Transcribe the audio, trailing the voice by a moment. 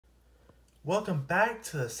Welcome back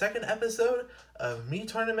to the second episode of Me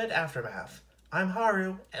Tournament Aftermath. I'm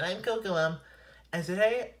Haru. And I'm Cocoam. And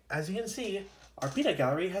today, as you can see, our peanut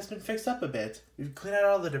gallery has been fixed up a bit. We've cleaned out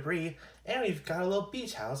all the debris, and we've got a little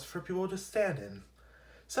beach house for people to stand in.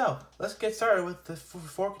 So, let's get started with the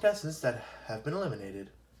four contestants that have been eliminated.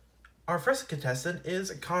 Our first contestant is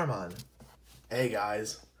Carmon. Hey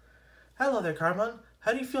guys. Hello there, Carmon.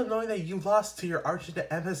 How do you feel knowing that you lost to your arch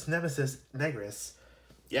nemesis, Negris?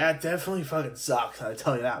 Yeah, it definitely fucking sucks, I'll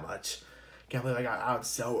tell you that much. Can't believe I got out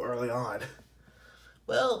so early on.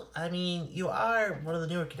 Well, I mean, you are one of the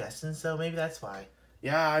newer contestants, so maybe that's why.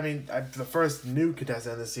 Yeah, I mean, I'm the first new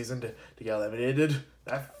contestant this season to get eliminated.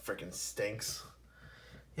 That freaking stinks.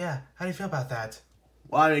 Yeah, how do you feel about that?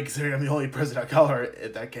 Well, I mean, considering I'm the only person of color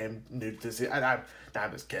that came new to see, I'm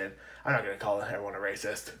just kidding. I'm not gonna call everyone a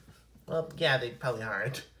racist. Well, yeah, they probably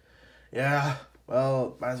aren't. Yeah,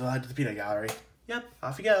 well, might as well head to the peanut gallery. Yep,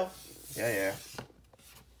 off you go. Yeah.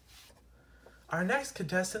 Our next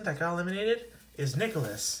contestant that got eliminated is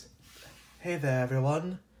Nicolas. Hey there,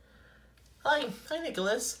 everyone. Hi,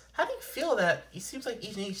 Nicolas. How do you feel that it seems like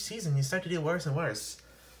each season you start to do worse and worse?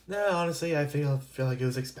 No, honestly, I feel like it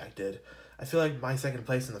was expected. I feel like my second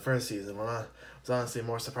place in the first season was honestly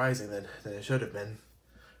more surprising than it should have been.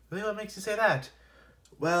 Really, what makes you say that?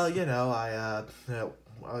 Well, I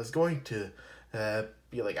was going to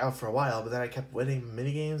be like out for a while, but then I kept winning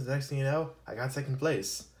mini games. The next thing you know, I got second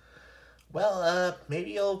place. Well,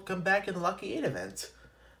 maybe you'll come back in the Lucky 8 event.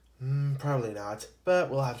 Probably not, but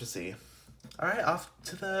we'll have to see. All right, off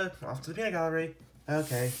to the peanut gallery.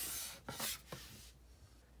 Okay.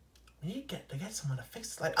 We need to get someone to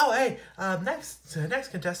fix the light. Oh, hey, next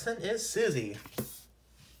contestant is Susie.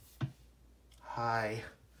 Hi.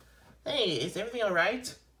 Hey, is everything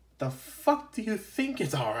alright? The fuck do you think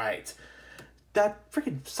is alright? That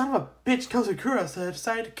freaking son of a bitch Kozakura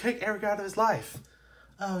decided to kick Eric out of his life.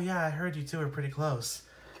 Oh, yeah, I heard you two were pretty close.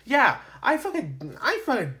 Yeah, I fucking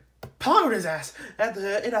plowed his ass at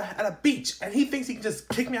a beach, and he thinks he can just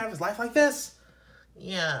kick me out of his life like this?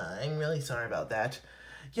 Yeah, I'm really sorry about that.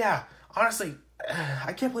 Yeah, honestly,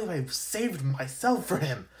 I can't believe I saved myself for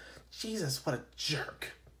him. Jesus, what a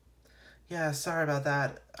jerk. Yeah, sorry about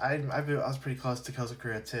that. I was pretty close to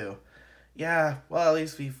Kozakura too. Yeah, well, at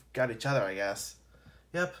least we've got each other, I guess.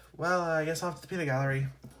 Yep, well, I guess off to the peanut gallery.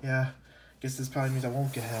 Yeah, guess this probably means I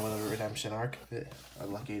won't get hit with a redemption arc. A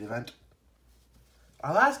Lucky 8 event.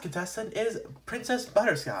 Our last contestant is Princess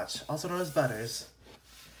Butterscotch, also known as Butters.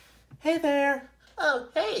 Hey there! Oh,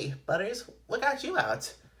 hey, Butters, what got you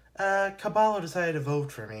out? Caballo decided to vote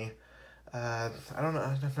for me. I don't know,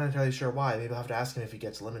 I'm not entirely sure why. Maybe I'll have to ask him if he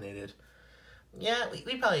gets eliminated. Yeah,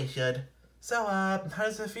 we probably should. So, how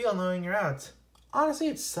does it feel knowing you're out? Honestly,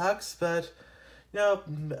 it sucks, but,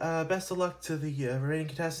 best of luck to the remaining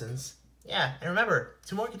contestants. Yeah, and remember,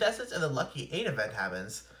 2 more contestants and the Lucky 8 event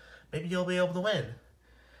happens. Maybe you'll be able to win.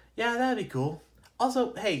 Yeah, that'd be cool.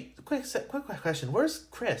 Also, hey, quick question. Where's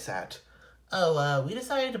Chris at? Oh, we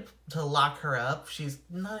decided to lock her up. She's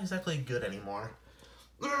not exactly good anymore.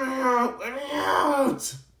 Let me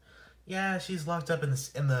out! Yeah, she's locked up in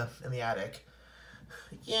the attic.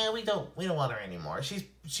 Yeah, we don't want her anymore.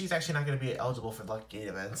 She's actually not going to be eligible for the Lucky 8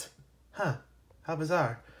 event. Huh? How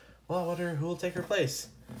bizarre. Well, I wonder who will take her place.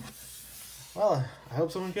 Well, I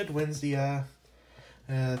hope someone good wins the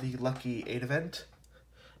Lucky 8 event.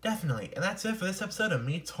 Definitely, and that's it for this episode of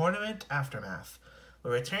Me Tournament Aftermath.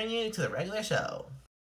 We'll return you to the regular show.